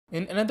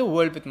In Another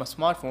World with My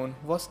Smartphone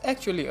was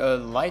actually a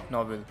light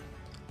novel.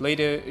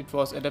 Later, it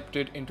was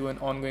adapted into an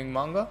ongoing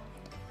manga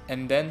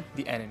and then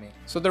the anime.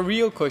 So the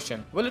real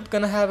question, will it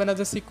gonna have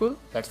another sequel?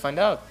 Let's find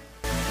out.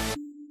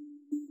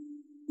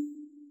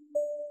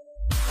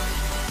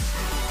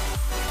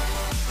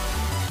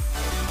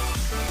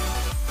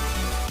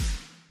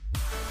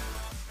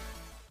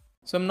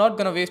 So I'm not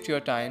gonna waste your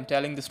time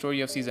telling the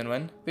story of season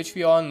 1, which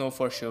we all know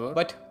for sure,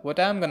 but what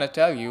I'm gonna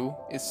tell you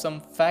is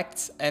some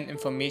facts and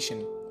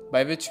information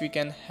by which we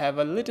can have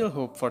a little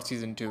hope for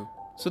season 2.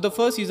 So the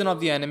first season of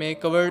the anime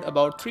covered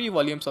about 3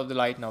 volumes of the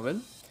light novel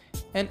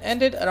and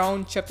ended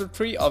around chapter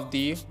 3 of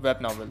the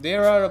web novel.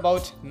 There are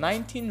about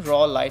 19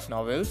 raw light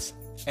novels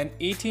and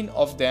 18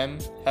 of them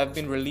have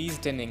been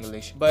released in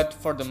English, but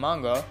for the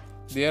manga,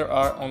 there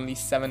are only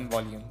 7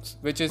 volumes,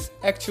 which is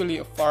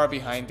actually far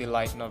behind the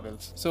light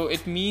novels. So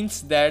it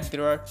means that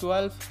there are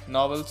 12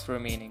 novels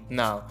remaining.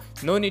 Now,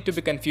 no need to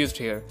be confused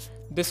here.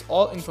 This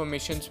all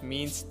information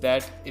means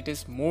that it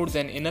is more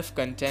than enough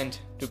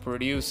content to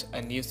produce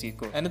a new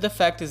sequel. Another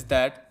fact is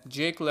that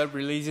J Club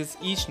releases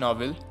each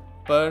novel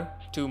per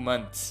 2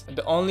 months.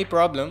 The only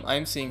problem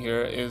I'm seeing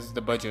here is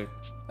the budget,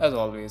 as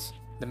always.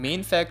 The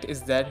main fact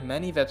is that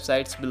many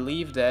websites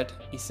believe that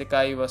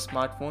Isekai was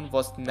Smartphone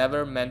was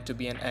never meant to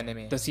be an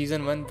anime. The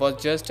season 1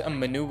 was just a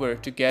maneuver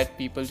to get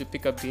people to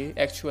pick up the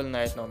actual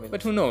light novel.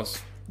 But who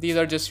knows? These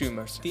are just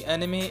rumors. The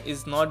anime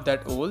is not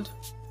that old,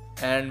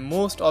 and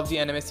most of the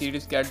anime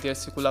series get their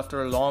sequel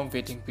after a long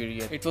waiting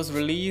period. It was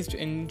released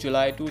in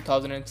July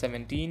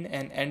 2017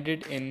 and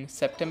ended in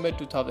September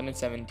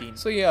 2017.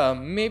 So yeah,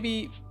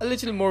 maybe a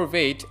little more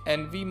wait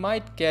and we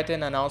might get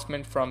an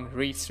announcement from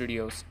Reed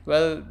Studios.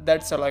 Well,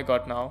 that's all I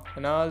got now,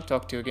 and I'll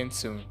talk to you again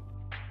soon.